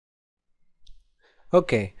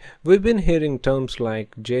Okay, we've been hearing terms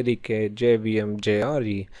like JDK, JVM,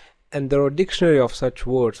 JRE, and there are a dictionary of such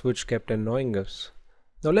words which kept annoying us.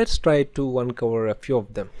 Now let's try to uncover a few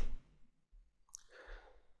of them.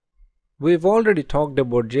 We've already talked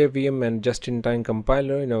about JVM and just-in-time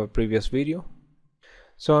compiler in our previous video,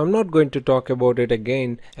 so I'm not going to talk about it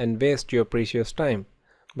again and waste your precious time.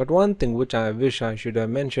 But one thing which I wish I should have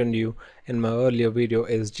mentioned you in my earlier video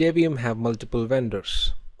is JVM have multiple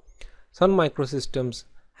vendors. Sun Microsystems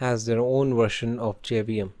has their own version of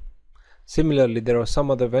JVM. Similarly, there are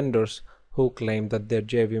some other vendors who claim that their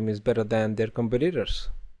JVM is better than their competitors.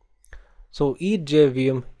 So each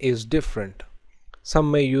JVM is different.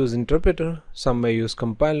 Some may use interpreter, some may use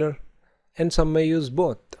compiler, and some may use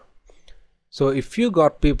both. So if you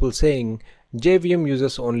got people saying JVM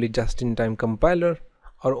uses only just-in-time compiler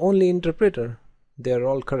or only interpreter, they are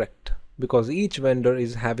all correct, because each vendor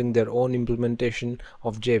is having their own implementation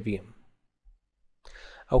of JVM.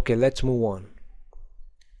 Okay, let's move on.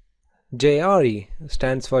 JRE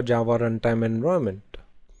stands for Java Runtime Environment.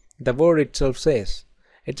 The word itself says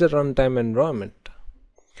it's a runtime environment,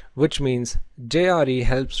 which means JRE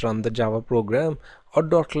helps run the Java program or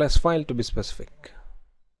 .class file to be specific.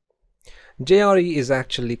 JRE is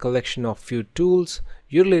actually a collection of few tools,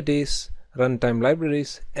 utilities, runtime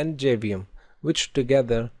libraries, and JVM, which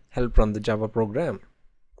together help run the Java program.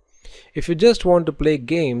 If you just want to play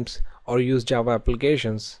games or use Java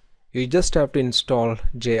applications, you just have to install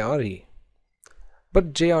JRE.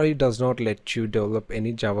 But JRE does not let you develop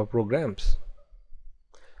any Java programs.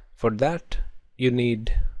 For that, you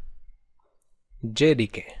need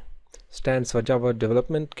JDK, stands for Java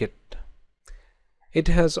Development Kit. It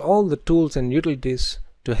has all the tools and utilities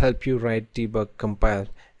to help you write, debug, compile,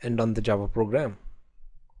 and run the Java program.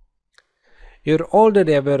 You're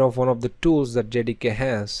already aware of one of the tools that JDK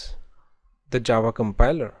has, the Java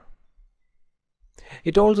compiler.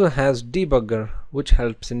 It also has debugger, which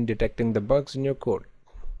helps in detecting the bugs in your code,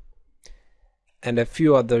 and a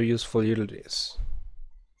few other useful utilities.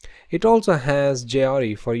 It also has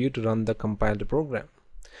JRE for you to run the compiled program.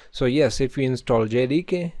 So yes, if you install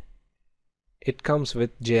JDK, it comes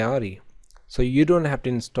with JRE, so you don't have to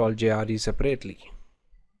install JRE separately.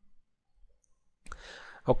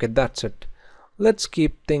 Okay, that's it. Let's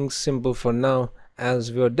keep things simple for now,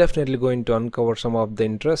 as we are definitely going to uncover some of the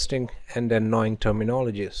interesting and annoying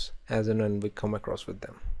terminologies as and when we come across with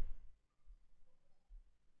them.